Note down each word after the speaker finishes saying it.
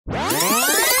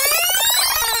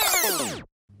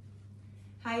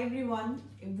Hi everyone,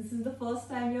 if this is the first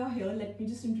time you're here, let me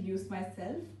just introduce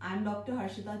myself. I'm Dr.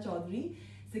 Harshita Choudhary,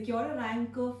 secured a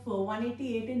rank of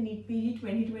 188 in NEETPG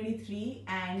 2023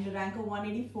 and rank of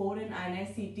 184 in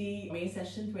INICET May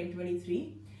session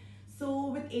 2023. So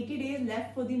with 80 days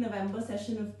left for the November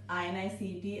session of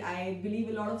INICET, I believe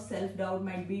a lot of self-doubt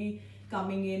might be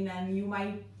coming in and you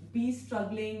might be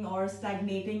struggling or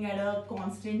stagnating at a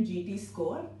constant GT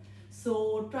score.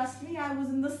 So trust me, I was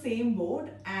in the same boat,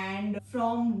 and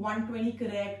from 120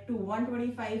 correct to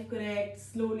 125 correct,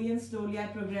 slowly I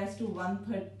progressed to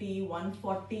 130,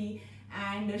 140,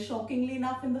 and shockingly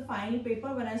enough in the final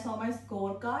paper when I saw my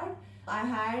scorecard, I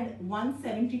had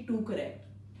 172 correct.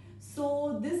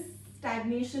 So this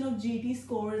stagnation of GT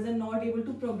scores and not able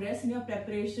to progress in your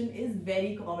preparation is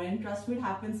very common. Trust me, it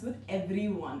happens with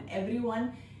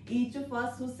everyone. Each of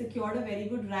us who secured a very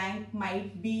good rank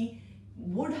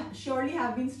would surely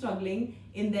have been struggling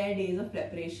in their days of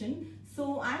preparation.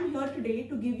 So I'm here today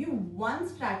to give you one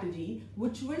strategy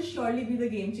which will surely be the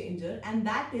game changer, and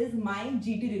that is my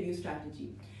GT review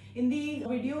strategy. In the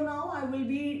video now, I will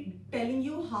be telling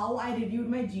you how I reviewed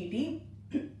my GT.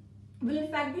 Will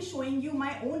in fact be showing you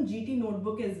my own GT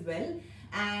notebook as well,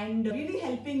 and really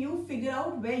helping you figure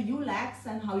out where you lack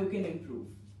and how you can improve.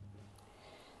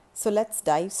 So let's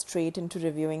dive straight into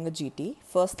reviewing a GT.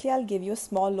 Firstly, I'll give you a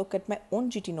small look at my own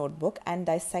GT notebook and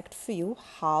dissect for you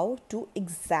how to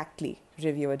exactly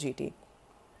review a GT.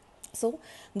 So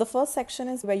the first section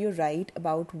is where you write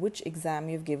about which exam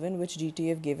you've given, which GT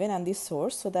you've given, and the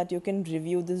source, so that you can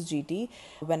review this GT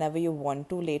whenever you want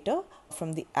to later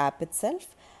from the app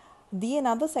itself. The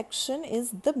another section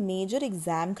is the major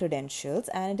exam credentials,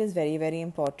 and it is very, very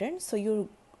important. So you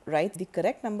write the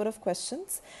correct number of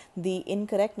questions, the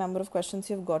incorrect number of questions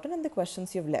you've gotten, and the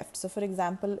questions you've left. So for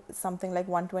example, something like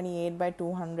 128 by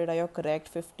 200 are your correct,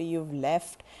 50 you've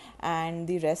left, and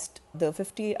the rest, the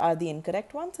 50 are the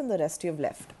incorrect ones, and the rest you've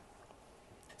left.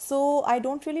 So I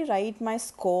don't really write my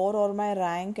score or my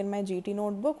rank in my GT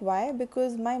notebook. Why?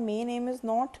 Because my main aim is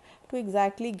not to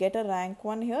exactly get a rank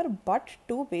 1 here, but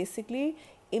to basically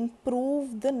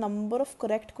improve the number of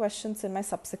correct questions in my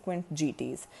subsequent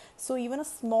GTs. So even a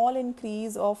small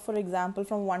increase of, for example,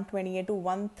 from 128 to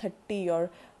 130 or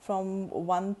from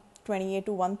 128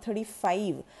 to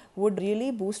 135 would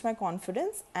really boost my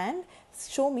confidence and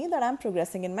show me that I'm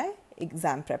progressing in my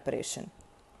exam preparation.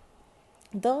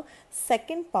 The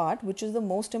second part, which is the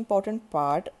most important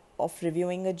part of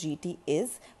reviewing a GT,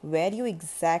 is where you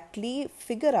exactly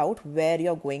figure out where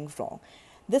you're going wrong.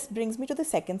 This brings me to the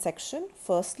second section.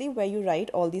 Firstly, where you write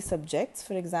all these subjects.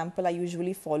 For example, I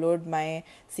usually followed my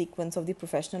sequence of the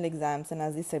professional exams and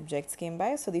as the subjects came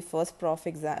by. So the first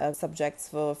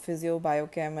subjects were physio,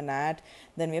 biochem, anat,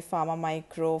 then we have pharma,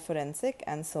 micro, forensic,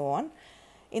 and so on.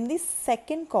 In the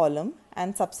second column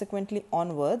and subsequently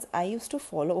onwards, I used to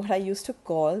follow what I used to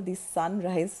call the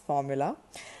sunrise formula.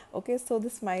 Okay, so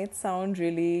this might sound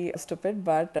really stupid,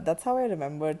 but that's how I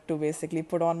remembered to basically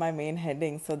put on my main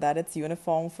heading so that it's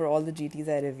uniform for all the GTs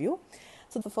I review.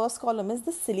 So the first column is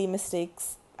the silly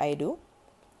mistakes I do.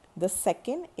 The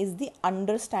second is the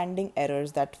understanding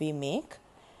errors that we make.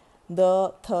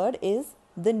 The third is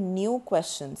the new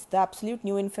questions, the absolute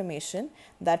new information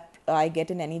that I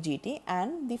get in any GT,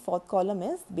 and the fourth column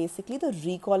is basically the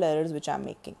recall errors which I'm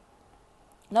making.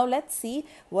 Now let's see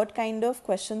what kind of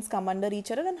questions come under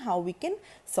each other and how we can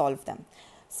solve them.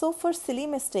 So for silly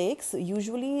mistakes,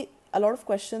 usually a lot of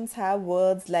questions have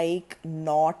words like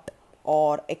not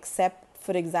or except.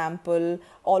 For example,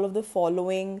 all of the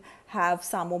following have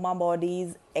samoma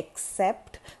bodies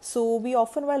except. So we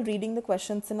often, while reading the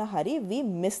questions in a hurry, we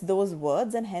miss those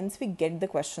words and hence we get the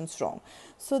questions wrong.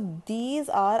 So these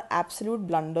are absolute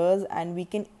blunders and we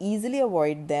can easily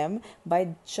avoid them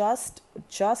by just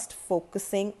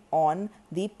focusing on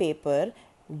the paper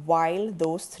while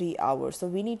those 3 hours. So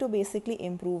we need to basically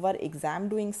improve our exam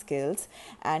doing skills,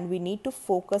 and we need to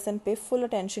focus and pay full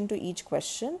attention to each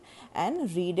question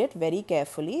and read it very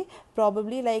carefully.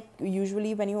 Probably like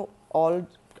usually when you all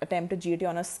attempt a GT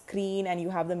on a screen and you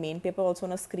have the main paper also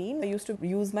on a screen, I used to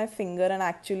use my finger and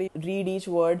actually read each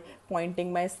word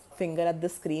pointing my finger at the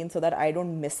screen so that I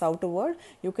don't miss out a word.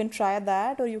 You can try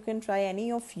that, or you can try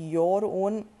any of your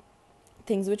own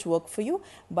things which work for you,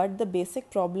 but the basic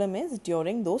problem is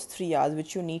during those 3 hours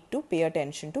which you need to pay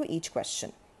attention to each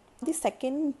question. The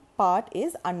second part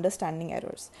is understanding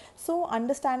errors. So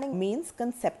understanding means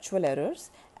conceptual errors,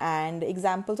 and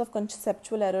examples of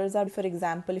conceptual errors are, for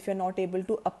example, if you're not able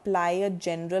to apply a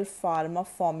general pharma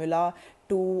formula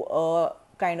to a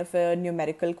kind of a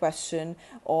numerical question,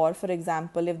 or for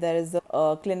example if there is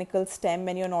a clinical STEM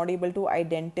and you're not able to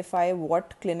identify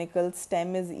what clinical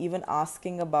STEM is even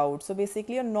asking about. So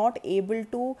basically you're not able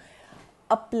to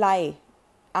apply.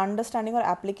 Understanding or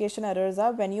application errors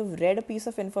are when you've read a piece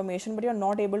of information but you're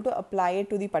not able to apply it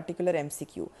to the particular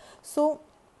MCQ. So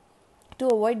to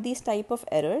avoid these type of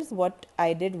errors, what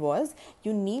I did was,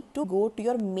 you need to go to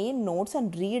your main notes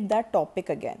and read that topic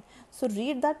again. So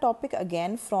read that topic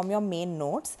again from your main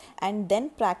notes and then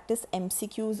practice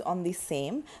MCQs on the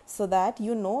same, so that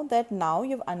you know that now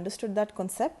you've understood that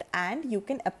concept and you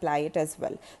can apply it as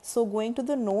well. So going to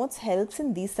the notes helps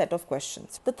in these set of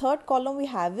questions. The third column we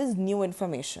have is new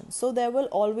information. So there will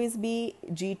always be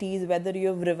GTs, whether you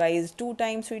have revised 2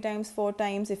 times, 3 times, 4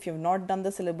 times, if you've not done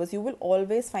the syllabus, you will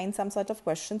always find some sort of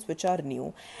questions which are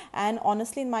new. And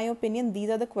honestly, in my opinion, these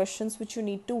are the questions which you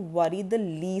need to worry the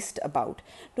least about.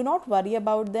 Do not worry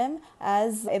about them,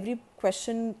 as every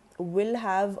question will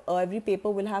have every paper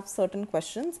will have certain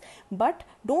questions, but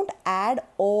don't add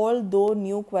all the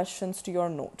new questions to your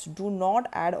notes. Do not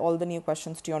add all the new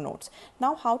questions to your notes.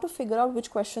 Now, how to figure out which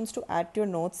questions to add to your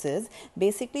notes is,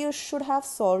 basically you should have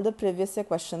solved the previous year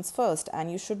questions first,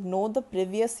 and you should know the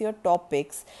previous year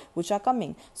topics which are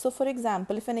coming. So for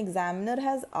example, if an examiner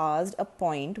has asked a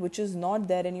point which is not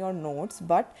there in your notes,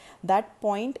 but that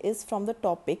point is from the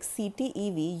topic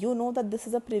CTEV, you know that this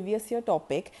is a previous year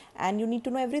topic and you need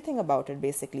to know everything about it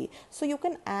basically. So you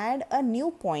can add a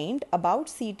new point about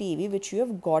CTEV which you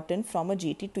have gotten from a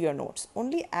GT to your notes.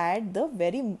 Only add the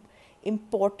very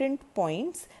important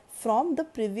points from the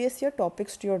previous year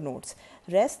topics to your notes.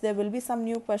 Rest, there will be some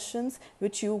new questions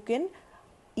which you can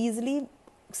easily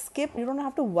skip. You don't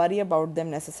have to worry about them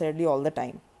necessarily all the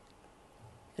time.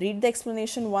 Read the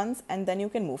explanation once and then you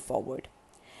can move forward.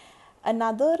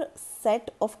 Another set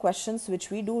of questions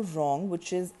which we do wrong,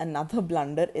 which is another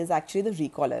blunder, is actually the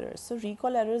recall errors. So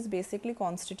recall errors basically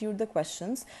constitute the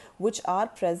questions which are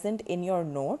present in your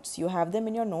notes. You have them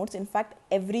in your notes. In fact,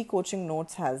 every coaching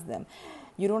notes has them.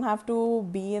 You don't have to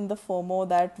be in the FOMO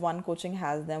that one coaching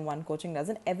has them, one coaching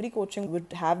doesn't. Every coaching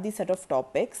would have the set of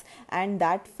topics and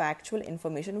that factual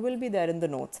information will be there in the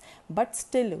notes. But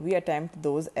still, we attempt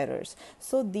those errors.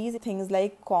 So these things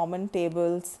like common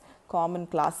tables, common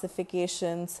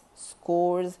classifications,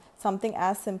 scores, something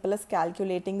as simple as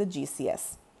calculating the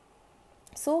GCS.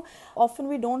 So often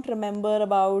we don't remember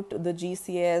about the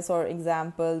GCS, or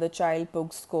example, the child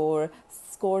PUG score,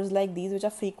 scores like these which are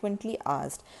frequently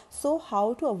asked. So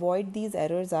how to avoid these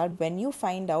errors are, when you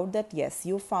find out that yes,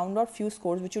 you found out few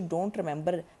scores which you don't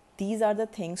remember, these are the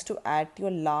things to add to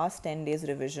your last 10 days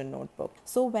revision notebook.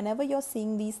 So whenever you're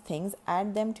seeing these things,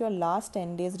 add them to your last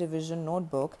 10 days revision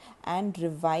notebook and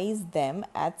revise them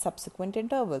at subsequent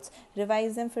intervals.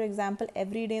 Revise them, for example,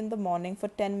 every day in the morning for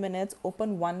 10 minutes,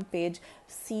 open one page,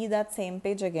 see that same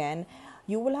page again.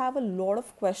 You will have a lot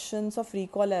of questions of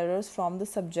recall errors from the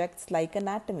subjects like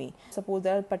anatomy. Suppose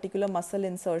there are particular muscle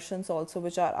insertions also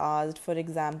which are asked. For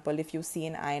example, if you see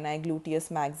an INI,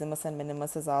 gluteus maximus and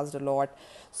minimus is asked a lot.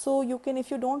 So you can,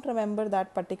 if you don't remember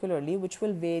that particularly, which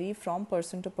will vary from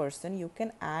person to person, you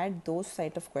can add those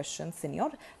set of questions in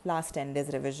your last 10 days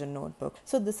revision notebook.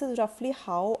 So this is roughly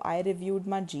how I reviewed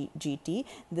my GT.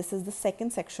 This is the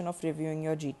second section of reviewing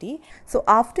your GT. So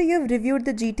after you've reviewed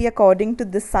the GT according to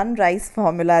the sunrise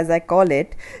formula, as I call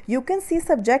it, you can see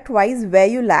subject wise where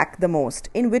you lack the most,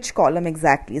 in which column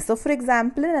exactly. So for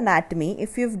example, in anatomy,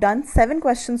 if you've done 7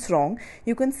 questions wrong,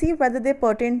 you can see whether they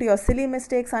pertain to your silly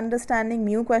mistakes, understanding,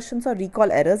 new questions or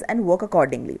recall errors, and work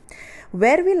accordingly.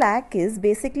 Where we lack is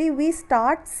basically we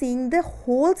start seeing the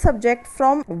whole subject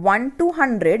from 1 to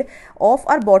 100 of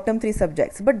our bottom 3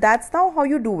 subjects, but that's now how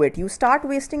you do it. You start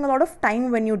wasting a lot of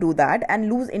time when you do that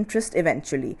and lose interest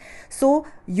eventually. So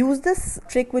use this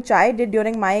trick which I did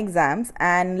during my exams,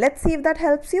 and let's see if that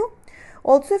helps you.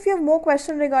 Also, if you have more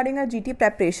questions regarding our GT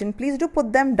preparation, please do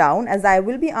put them down, as I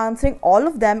will be answering all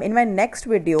of them in my next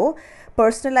video,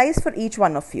 personalized for each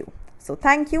one of you. So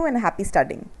thank you and happy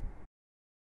studying.